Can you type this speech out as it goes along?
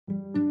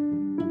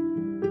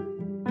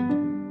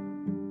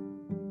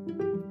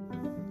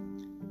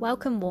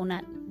Welcome,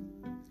 Walnut.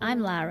 I'm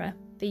Lara,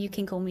 but you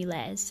can call me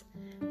Laz,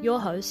 your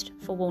host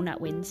for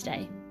Walnut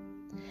Wednesday.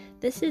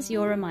 This is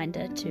your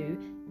reminder to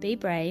be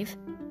brave,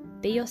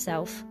 be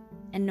yourself,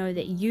 and know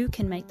that you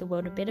can make the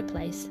world a better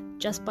place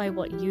just by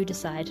what you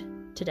decide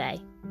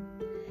today.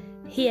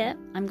 Here,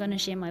 I'm going to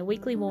share my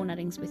weekly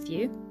walnuttings with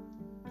you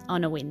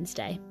on a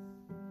Wednesday.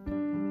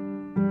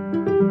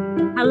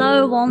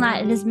 Hello,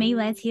 Walnut. It is me,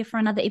 Laz, here for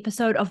another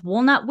episode of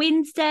Walnut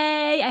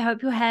Wednesday. I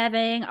hope you're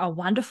having a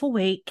wonderful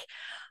week.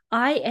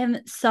 I am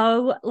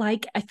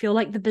I feel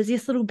like the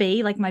busiest little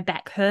bee. Like, my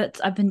back hurts.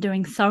 I've been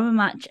doing so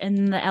much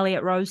in the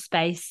Elliot Rose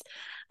space.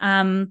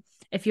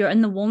 If you're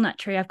in the walnut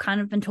tree, I've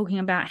kind of been talking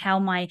about how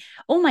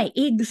all my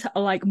eggs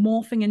are like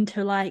morphing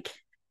into like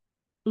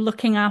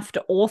looking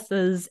after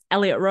authors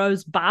Elliot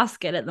Rose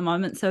basket at the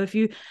moment. So if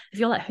you're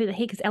like, who the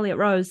heck is Elliot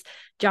Rose,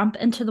 jump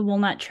into the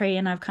walnut tree,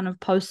 and I've kind of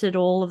posted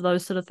all of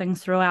those sort of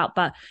things throughout.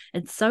 But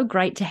it's so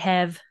great to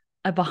have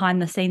a behind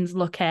the scenes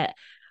look at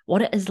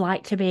what it is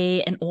like to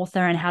be an author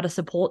and how to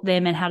support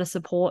them and how to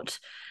support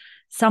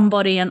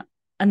somebody in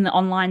the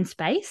online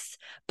space.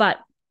 But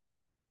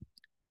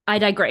I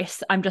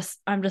digress. I'm just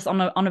on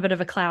a bit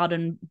of a cloud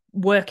and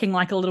working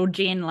like a little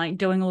gen, like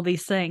doing all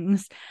these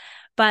things.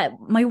 But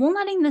my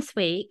walnutting this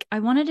week,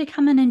 I wanted to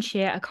come in and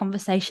share a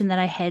conversation that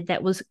I had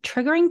that was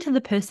triggering to the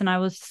person I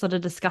was sort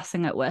of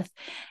discussing it with.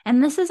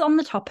 And this is on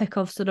the topic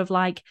of sort of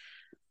like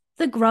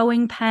the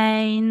growing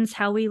pains,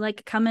 how we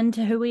like come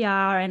into who we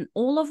are, and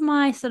all of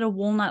my sort of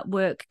walnut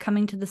work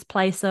coming to this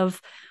place of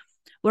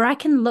where I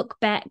can look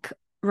back,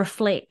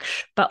 reflect,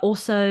 but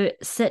also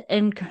sit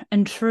in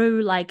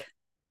true like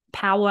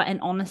power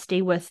and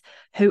honesty with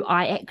who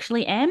I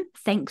actually am,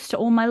 thanks to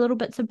all my little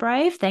bits of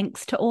brave,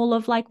 thanks to all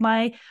of like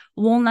my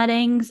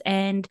walnuttings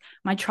and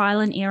my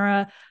trial and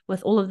error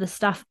with all of the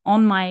stuff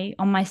on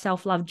my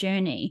self-love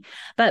journey.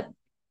 But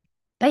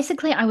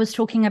basically, I was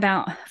talking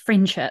about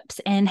friendships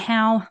and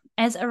how,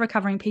 as a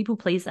recovering people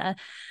pleaser,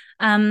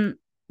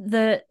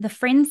 the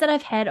friends that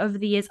I've had over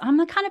the years, I'm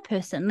the kind of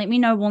person, let me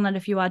know, Walnut,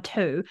 if you are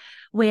too,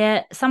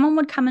 where someone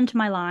would come into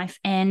my life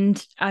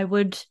and I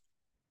would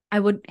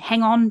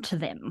hang on to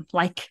them,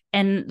 like,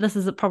 and this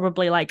is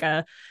probably like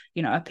a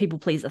people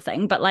pleaser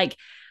thing, but like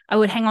I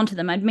would hang on to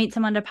them. I'd meet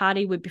someone at a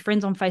party, we'd be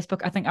friends on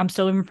Facebook. I think I'm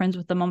still even friends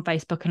with them on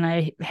Facebook, and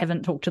I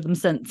haven't talked to them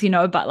since,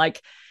 but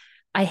like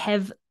I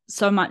have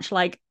so much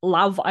like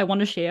love I want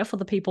to share for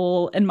the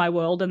people in my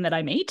world and that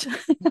I meet.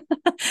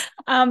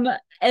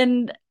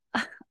 And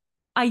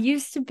I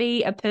used to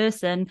be a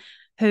person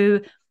so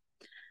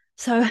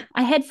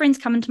I had friends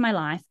come into my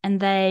life, and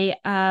they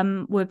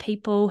were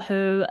people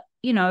who,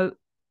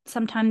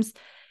 sometimes,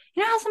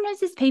 how sometimes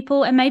there's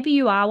people, and maybe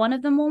you are one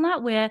of them,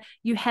 Walnut, where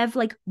you have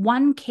like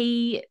one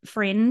key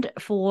friend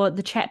for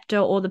the chapter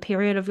or the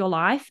period of your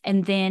life,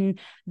 and then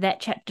that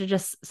chapter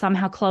just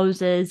somehow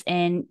closes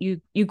and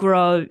you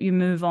grow, you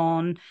move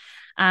on,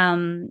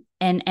 and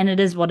it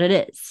is what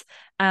it is.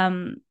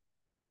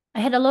 I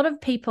had a lot of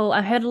people,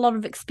 I heard a lot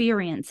of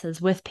experiences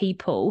with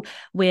people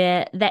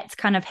where that's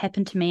kind of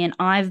happened to me, and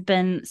I've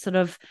been sort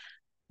of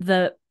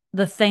the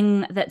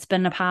thing that's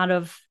been a part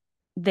of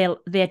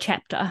their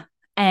chapter.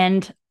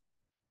 And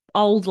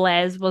old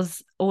Laz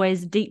was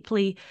always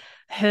deeply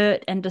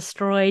hurt and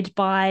destroyed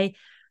by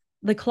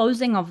the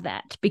closing of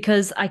that,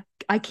 because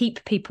I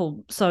keep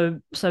people so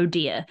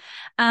dear.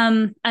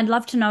 I'd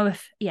love to know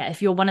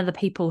if you're one of the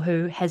people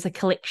who has a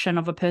collection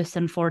of a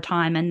person for a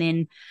time, and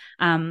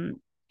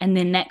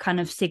then that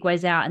kind of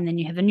segues out, and then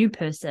you have a new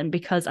person,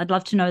 because I'd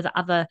love to know the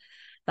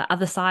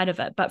other side of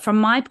it. But from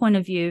my point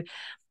of view,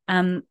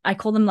 I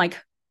call them like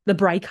the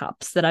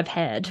breakups that I've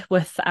had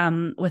with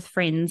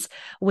friends,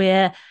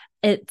 where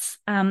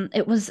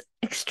it was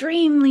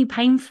extremely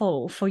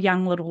painful for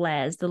young little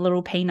Laz, the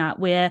little peanut,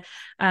 where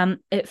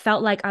it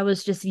felt like I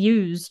was just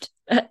used.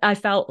 I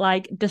felt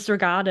like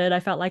disregarded. I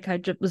felt like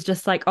I was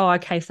just like, oh,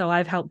 okay, so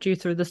I've helped you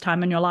through this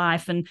time in your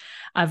life, and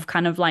I've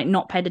kind of like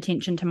not paid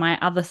attention to my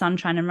other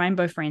sunshine and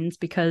rainbow friends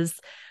because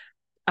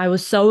I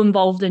was so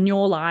involved in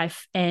your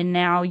life, and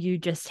now you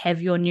just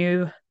have your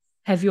new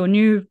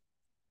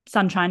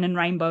sunshine and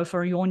rainbow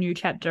for your new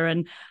chapter,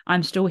 and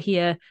I'm still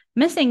here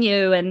missing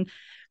you, and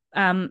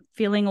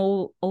feeling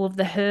all of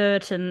the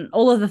hurt and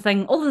all of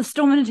the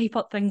storm in a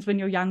teapot things when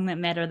you're young that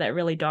matter, that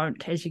really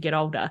don't as you get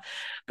older.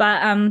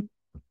 But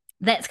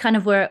that's kind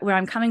of where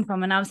I'm coming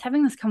from. And I was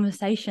having this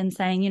conversation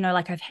saying,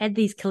 like, I've had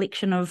these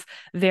collection of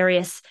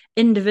various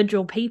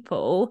individual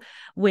people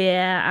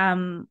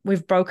where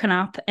we've broken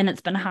up and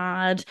it's been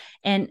hard,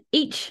 and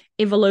each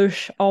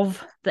evolution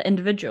of the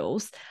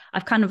individuals,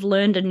 I've kind of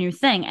learned a new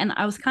thing. And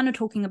I was kind of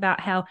talking about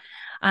how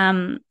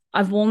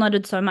I've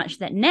walnutted so much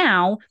that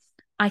now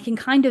I can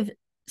kind of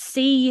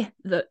see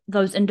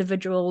those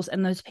individuals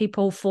and those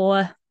people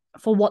for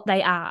what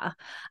they are.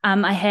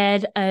 I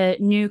had a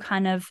new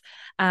kind of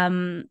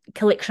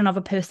collection of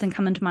a person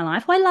come into my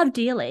life who I love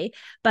dearly,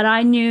 but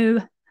I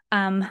knew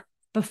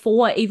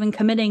before even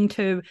committing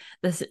to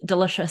this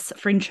delicious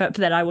friendship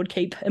that I would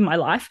keep in my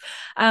life,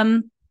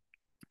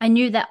 I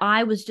knew that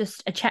I was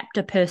just a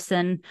chapter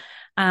person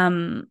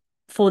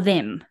for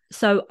them.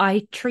 So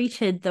I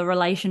treated the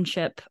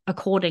relationship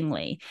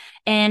accordingly.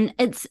 And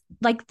it's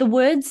like the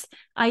words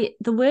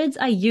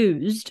I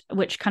used,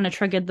 which kind of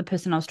triggered the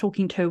person I was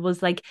talking to,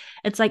 was like,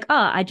 it's like,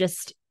 oh, I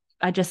just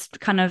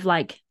kind of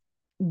like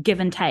give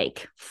and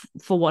take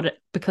for what it,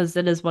 because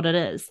it is what it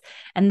is.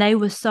 And they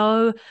were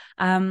so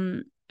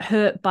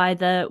hurt by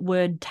the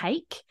word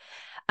take.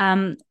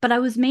 But I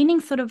was meaning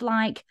sort of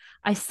like,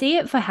 I see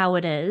it for how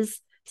it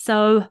is.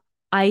 So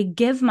I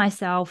give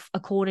myself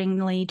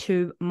accordingly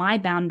to my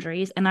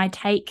boundaries, and I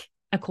take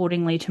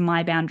accordingly to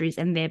my boundaries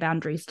and their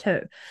boundaries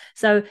too.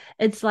 So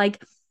it's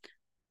like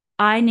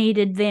I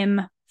needed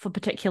them for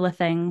particular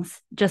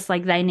things, just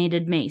like they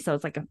needed me. So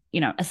it's like a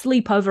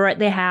sleepover at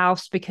their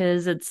house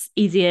because it's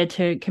easier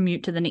to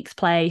commute to the next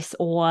place,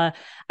 or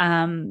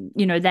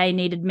they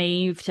needed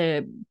me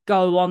to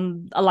go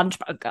on a lunch.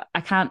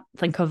 I can't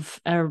think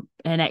of an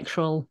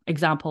actual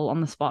example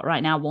on the spot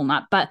right now,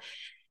 Walnut, but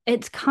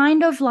it's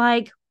kind of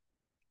like,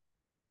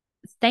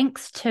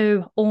 thanks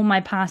to all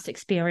my past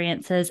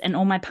experiences and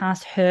all my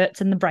past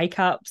hurts and the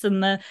breakups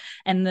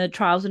and the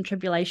trials and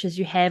tribulations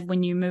you have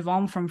when you move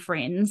on from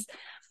friends,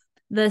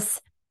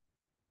 this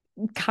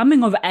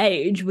coming of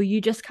age where you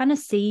just kind of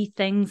see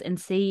things and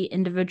see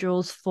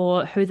individuals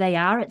for who they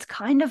are. It's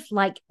kind of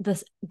like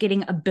this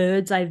getting a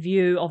bird's eye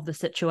view of the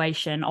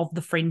situation, of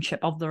the friendship,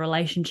 of the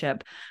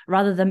relationship,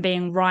 rather than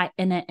being right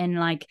in it and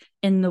like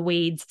in the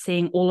weeds,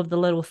 seeing all of the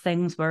little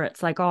things where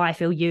it's like, oh, I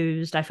feel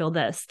used, I feel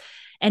this,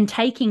 and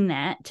taking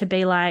that to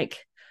be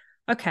like,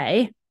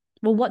 okay,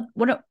 well,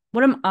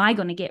 what am I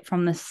going to get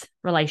from this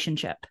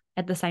relationship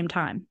at the same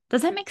time?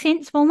 Does that make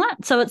sense,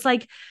 Walnut? So it's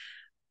like,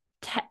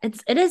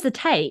 it is a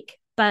take,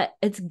 but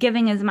it's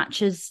giving as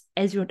much as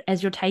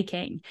you're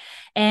taking.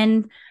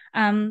 And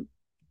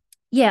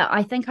yeah,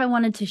 I think I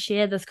wanted to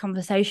share this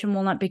conversation,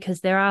 Walnut,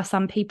 because there are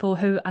some people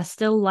who are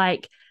still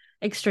like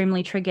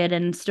extremely triggered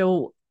and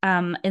still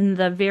in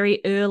the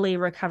very early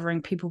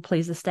recovering people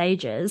pleaser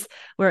stages,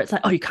 where it's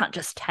like, oh, you can't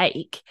just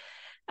take,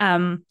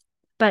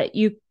 but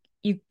you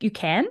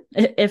can.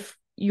 If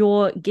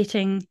you're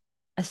getting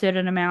a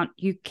certain amount,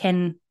 you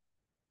can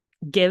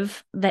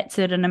give that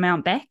certain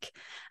amount back,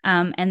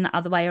 and the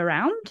other way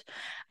around.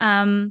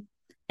 And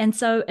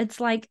so it's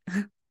like,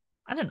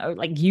 I don't know,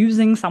 like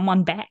using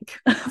someone back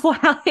for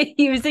how they're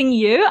using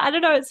you. I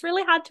don't know. It's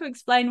really hard to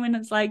explain when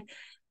it's like,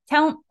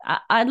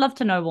 I'd love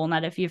to know,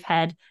 Walnut, if you've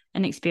had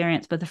an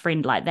experience with a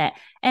friend like that.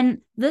 And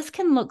this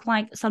can look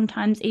like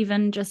sometimes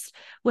even just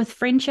with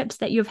friendships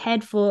that you've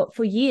had for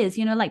years,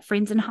 like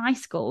friends in high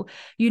school.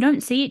 You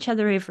don't see each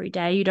other every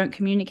day. You don't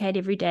communicate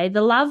every day.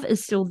 The love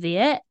is still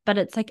there, but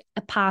it's like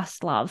a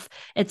past love.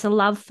 It's a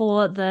love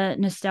for the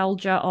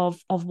nostalgia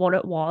of what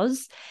it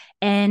was.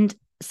 And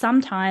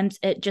sometimes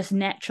it just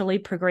naturally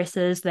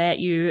progresses that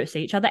you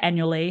see each other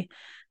annually,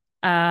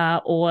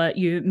 or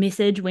you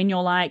message when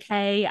you're like,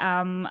 hey,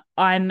 I'm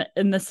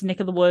in this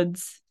neck of the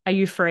woods. Are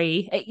you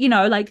free?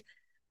 Like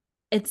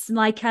it's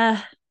like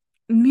a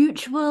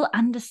mutual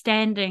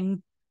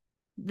understanding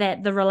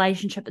that the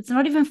relationship, it's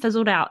not even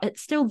fizzled out.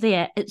 It's still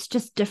there. It's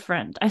just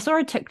different. I saw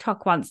a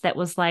TikTok once that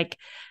was like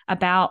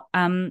about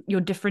your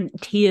different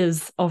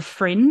tiers of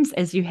friends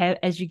as you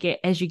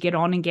get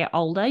on and get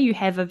older. You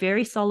have a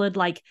very solid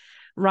like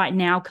right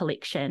now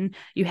collection,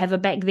 you have a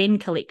back then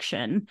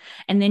collection,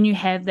 and then you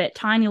have that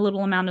tiny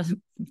little amount of,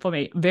 for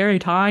me, very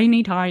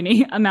tiny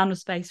amount of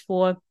space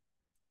for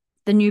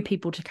the new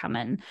people to come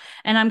in.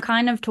 And I'm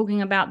kind of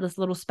talking about this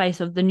little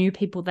space of the new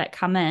people that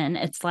come in.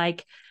 It's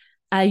like,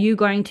 are you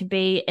going to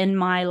be in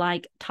my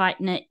like tight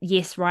knit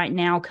yes right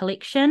now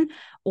collection,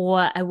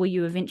 or will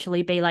you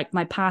eventually be like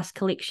my past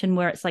collection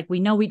where it's like we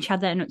know each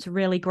other and it's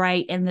really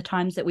great and the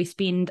times that we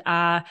spend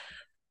are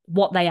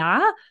what they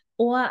are?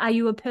 Or are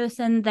you a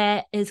person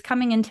that is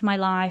coming into my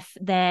life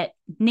that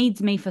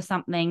needs me for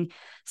something?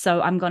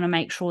 So I'm going to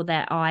make sure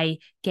that I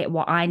get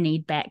what I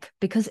need back,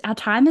 because our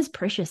time is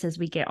precious as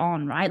we get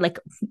on, right? Like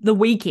the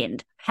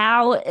weekend,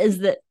 how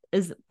is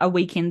a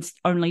weekend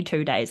only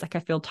 2 days? Like I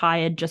feel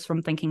tired just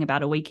from thinking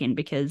about a weekend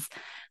because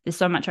there's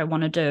so much I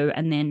want to do.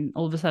 And then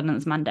all of a sudden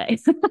it's Monday,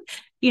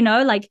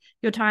 like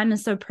your time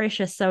is so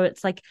precious. So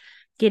it's like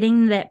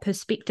getting that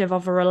perspective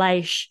of a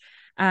relation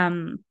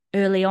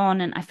early on.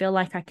 And I feel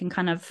like I can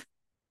kind of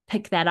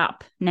pick that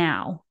up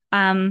now.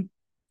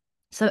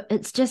 So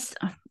it's just,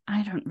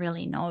 I don't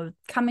really know,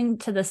 coming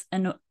to this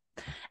an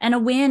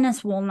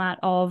awareness, Walnut,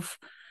 of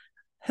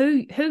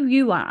who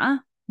you are,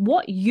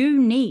 what you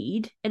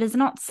need. It is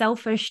not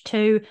selfish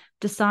to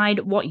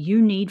decide what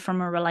you need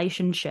from a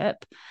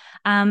relationship.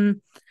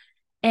 And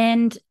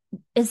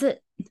is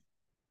it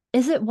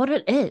what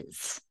it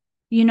is?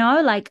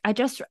 Like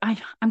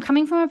I'm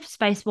coming from a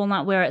space,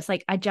 Walnut, where it's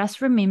like I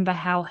just remember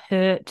how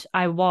hurt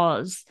I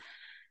was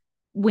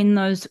when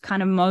those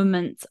kind of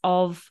moments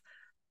of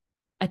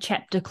a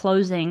chapter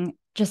closing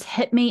just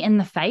hit me in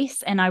the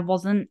face and I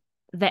wasn't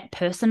that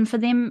person for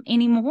them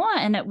anymore.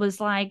 And it was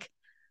like,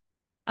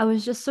 I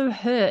was just so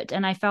hurt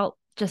and I felt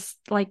just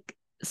like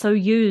so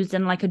used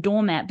and like a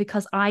doormat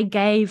because I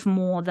gave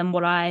more than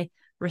what I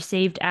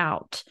received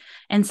out.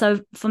 And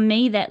so for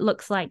me, that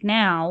looks like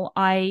now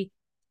I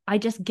I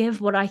just give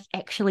what I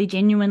actually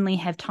genuinely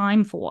have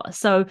time for.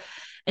 So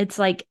it's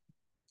like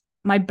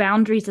my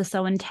boundaries are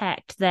so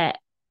intact that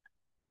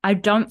I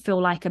don't feel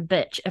like a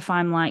bitch if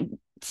I'm like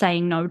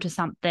saying no to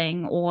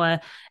something, or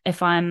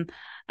if I'm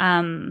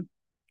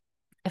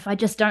if I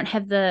just don't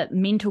have the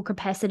mental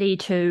capacity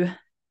to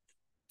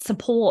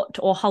support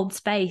or hold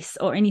space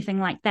or anything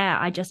like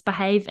that. I just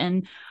behave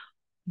in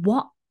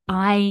what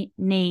I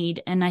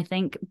need. And I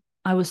think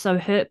I was so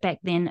hurt back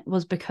then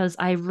was because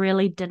I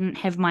really didn't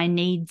have my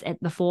needs at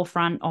the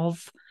forefront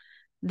of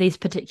these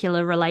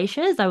particular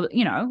relations.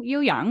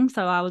 You're young,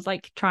 so I was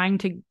like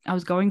I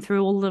was going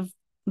through all of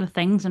the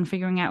things and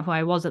figuring out who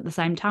I was at the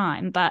same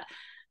time. But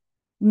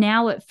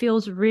now it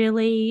feels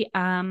really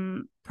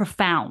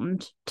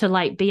profound to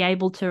like be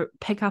able to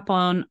pick up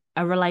on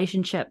a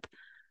relationship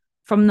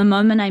from the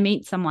moment I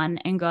meet someone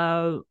and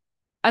go,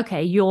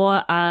 okay, you're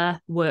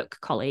a work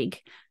colleague.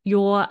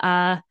 You're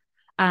going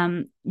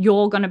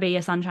to be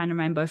a sunshine and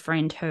rainbow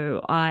friend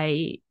who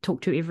I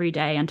talk to every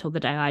day until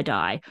the day I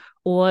die.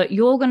 Or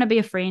you're going to be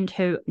a friend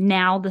who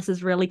now this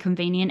is really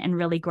convenient and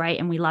really great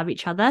and we love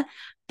each other,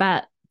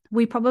 but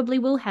we probably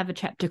will have a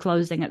chapter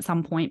closing at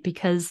some point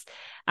because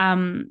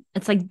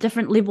it's like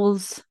different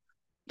levels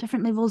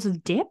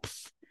of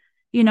depth,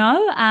 you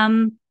know?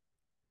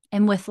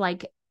 And with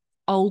like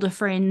older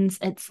friends,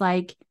 it's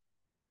like,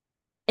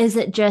 is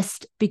it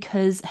just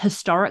because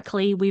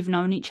historically we've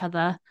known each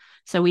other,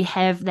 so we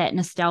have that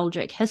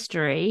nostalgic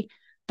history?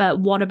 But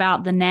what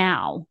about the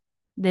now?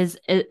 Is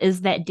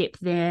that depth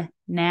there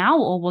now,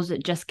 or was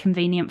it just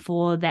convenient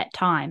for that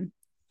time?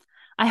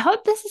 I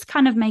hope this is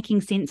kind of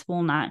making sense,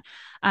 Walnut.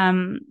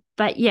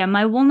 But yeah,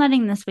 my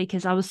walnutting this week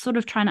is I was sort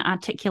of trying to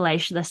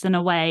articulate this in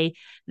a way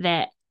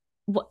that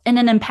in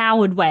an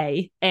empowered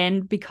way.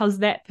 And because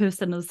that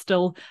person is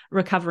still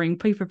recovering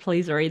people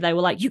pleasery, they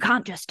were like, you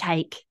can't just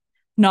take.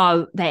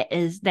 No,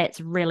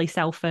 that's really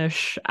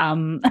selfish. Blah,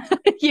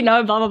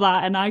 blah,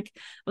 blah. And I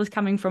was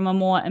coming from a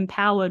more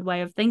empowered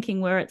way of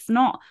thinking where it's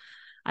not,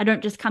 I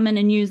don't just come in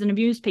and use and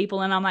abuse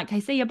people and I'm like,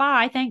 hey, see you,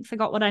 bye. Thanks. I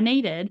got what I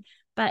needed.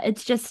 But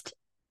it's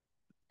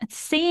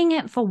seeing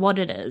it for what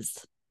it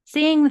is,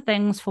 seeing the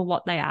things for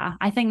what they are.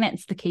 I think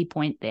that's the key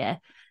point there.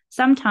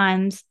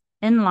 Sometimes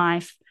in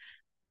life,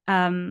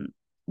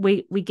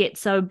 we get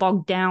so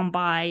bogged down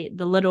by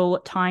the little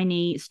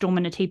tiny storm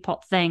in a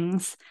teapot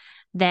things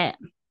that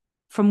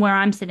from where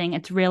I'm sitting,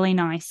 it's really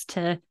nice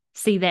to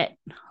see that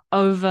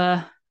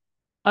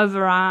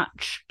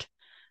overarched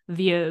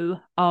view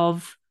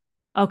of,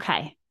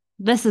 okay,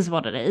 this is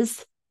what it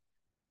is.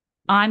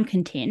 I'm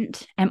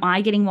content. Am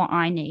I getting what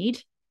I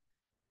need?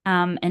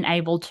 And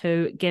able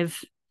to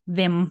give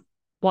them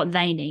what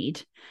they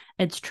need.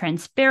 It's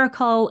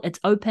transpherical, it's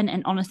open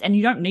and honest, and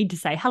you don't need to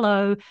say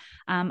hello.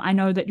 I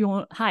know that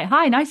you're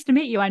hi, nice to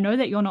meet you. I know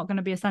that you're not going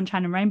to be a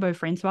sunshine and rainbow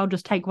friend, so I'll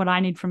just take what I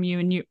need from you,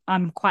 and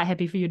I'm quite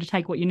happy for you to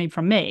take what you need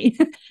from me.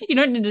 You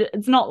don't need to,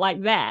 it's not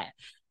like that.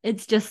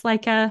 It's just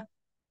like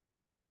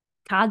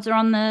cards are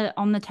on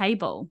the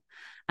table,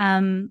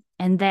 and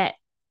that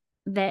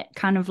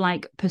kind of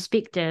like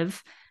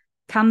perspective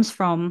comes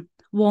from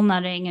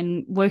walnutting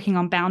and working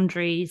on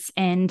boundaries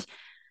and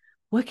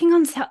working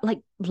on like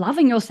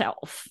loving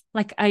yourself.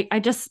 Like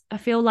I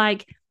feel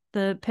like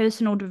the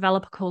personal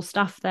developmental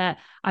stuff that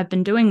I've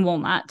been doing,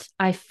 Walnut,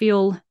 I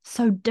feel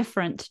so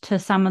different to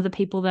some of the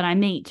people that I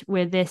meet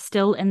where they're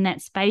still in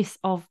that space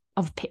of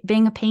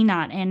being a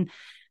peanut and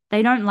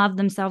they don't love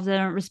themselves, they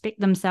don't respect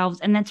themselves,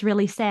 and that's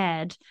really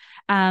sad.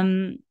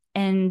 And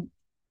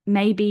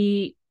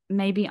maybe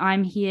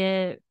I'm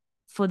here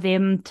for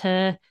them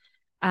to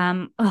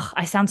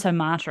I sound so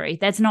martyry.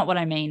 That's not what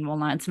I mean. Well,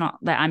 no, it's not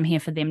that I'm here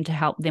for them to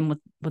help them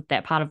with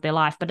that part of their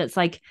life, but it's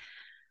like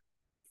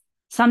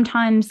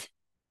sometimes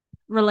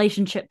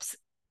relationships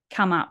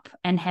come up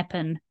and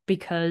happen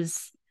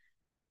because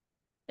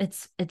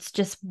it's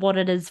just what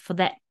it is for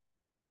that,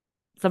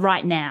 the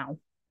right now,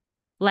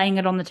 laying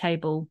it on the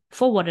table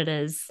for what it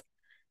is,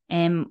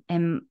 and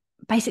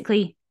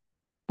basically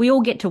we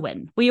all get to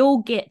win. We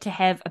all get to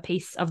have a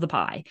piece of the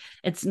pie.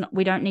 It's not,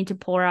 we don't need to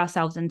pour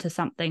ourselves into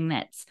something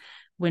that's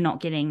we're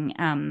not getting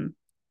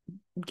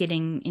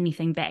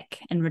anything back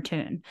in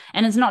return.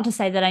 And it's not to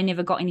say that I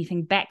never got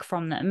anything back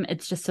from them.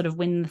 It's just sort of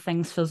when the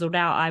things fizzled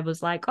out, I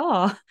was like,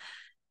 oh,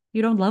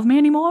 you don't love me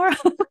anymore,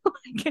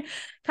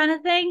 kind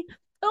of thing.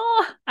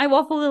 Oh, I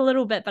waffled a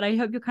little bit, but I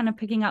hope you're kind of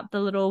picking up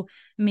the little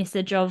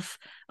message of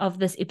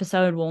this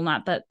episode,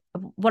 Walnut. But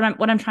what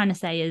I'm trying to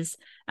say is,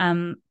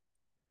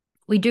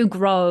 we do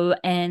grow,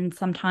 and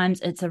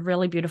sometimes it's a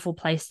really beautiful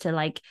place to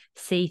like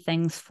see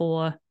things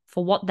for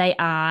what they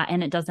are,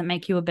 and it doesn't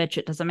make you a bitch,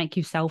 it doesn't make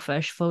you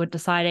selfish for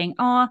deciding,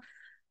 oh,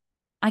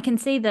 I can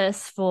see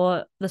this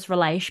for this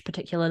relation,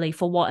 particularly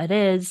for what it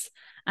is,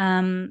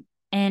 and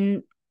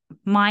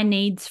my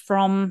needs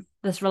from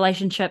this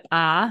relationship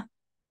are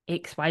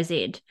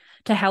XYZ,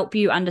 to help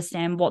you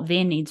understand what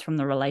their needs from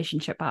the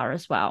relationship are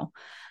as well.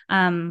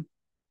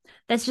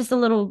 That's just a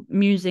little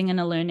musing and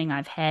a learning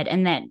I've had,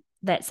 and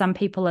that some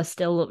people are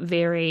still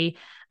very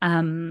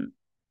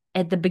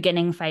at the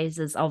beginning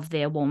phases of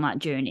their walnut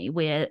journey,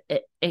 where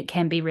it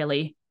can be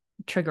really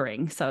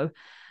triggering. So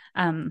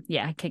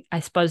yeah, I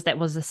suppose that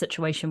was a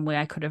situation where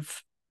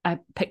I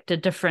picked a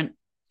different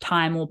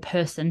time or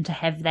person to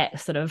have that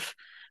sort of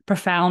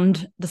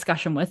profound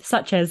discussion with,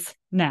 such as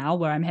now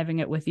where I'm having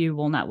it with you,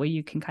 Walnut, where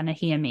you can kind of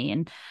hear me.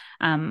 And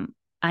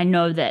I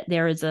know that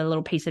there is a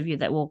little piece of you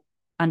that will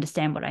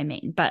understand what I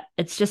mean. But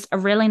it's just a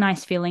really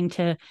nice feeling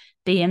to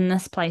be in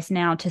this place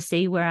now, to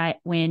see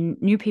when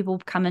new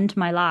people come into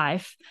my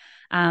life,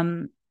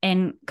 and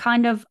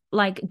kind of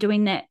like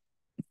doing that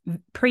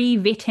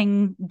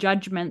pre-vetting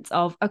judgments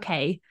of,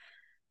 okay,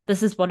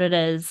 this is what it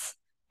is,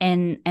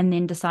 and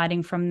then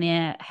deciding from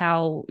there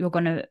how you're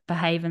going to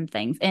behave and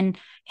things, and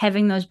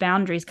having those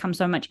boundaries come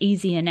so much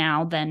easier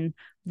now than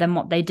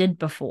what they did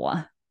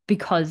before,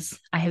 because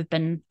I have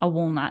been a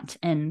walnut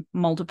in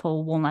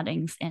multiple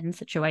walnuttings and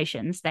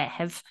situations that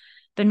have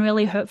been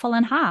really hurtful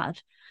and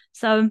hard.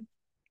 So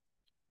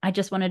I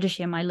just wanted to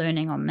share my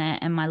learning on that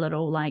and my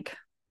little like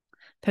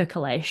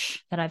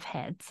percolation that I've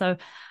had. So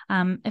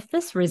if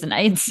this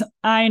resonates,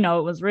 I know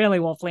it was really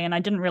waffly and I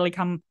didn't really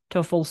come to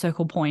a full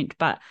circle point,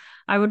 but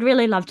I would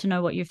really love to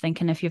know what you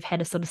think, and if you've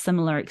had a sort of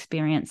similar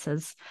experience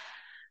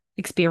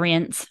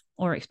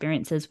or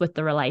experiences with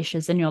the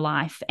relations in your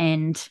life,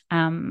 and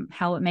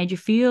how it made you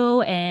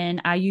feel.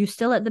 And are you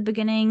still at the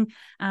beginning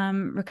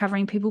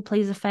recovering people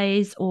pleaser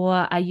phase, or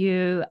are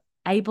you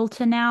able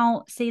to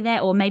now see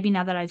that? Or maybe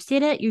now that I've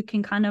said it, you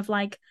can kind of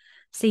like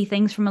see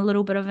things from a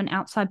little bit of an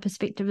outside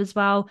perspective as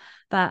well.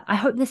 But I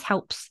hope this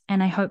helps,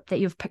 and I hope that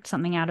you've picked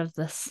something out of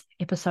this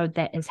episode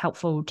that is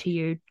helpful to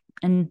you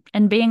and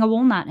being a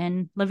walnut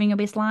and living your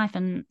best life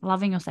and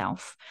loving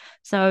yourself.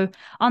 So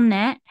on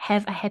that,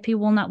 have a happy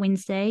Walnut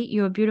Wednesday.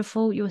 You are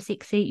beautiful, you are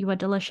sexy, you are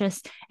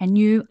delicious, and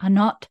you are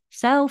not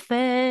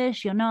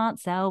selfish. You're not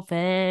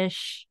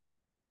selfish.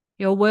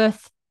 You're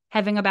worth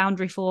having a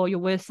boundary for. You're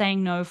worth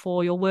saying no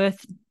for. You're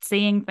worth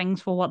seeing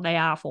things for what they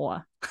are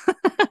for.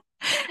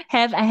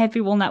 Have a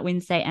happy Walnut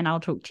Wednesday, and I'll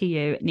talk to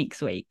you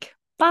next week.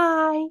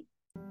 Bye.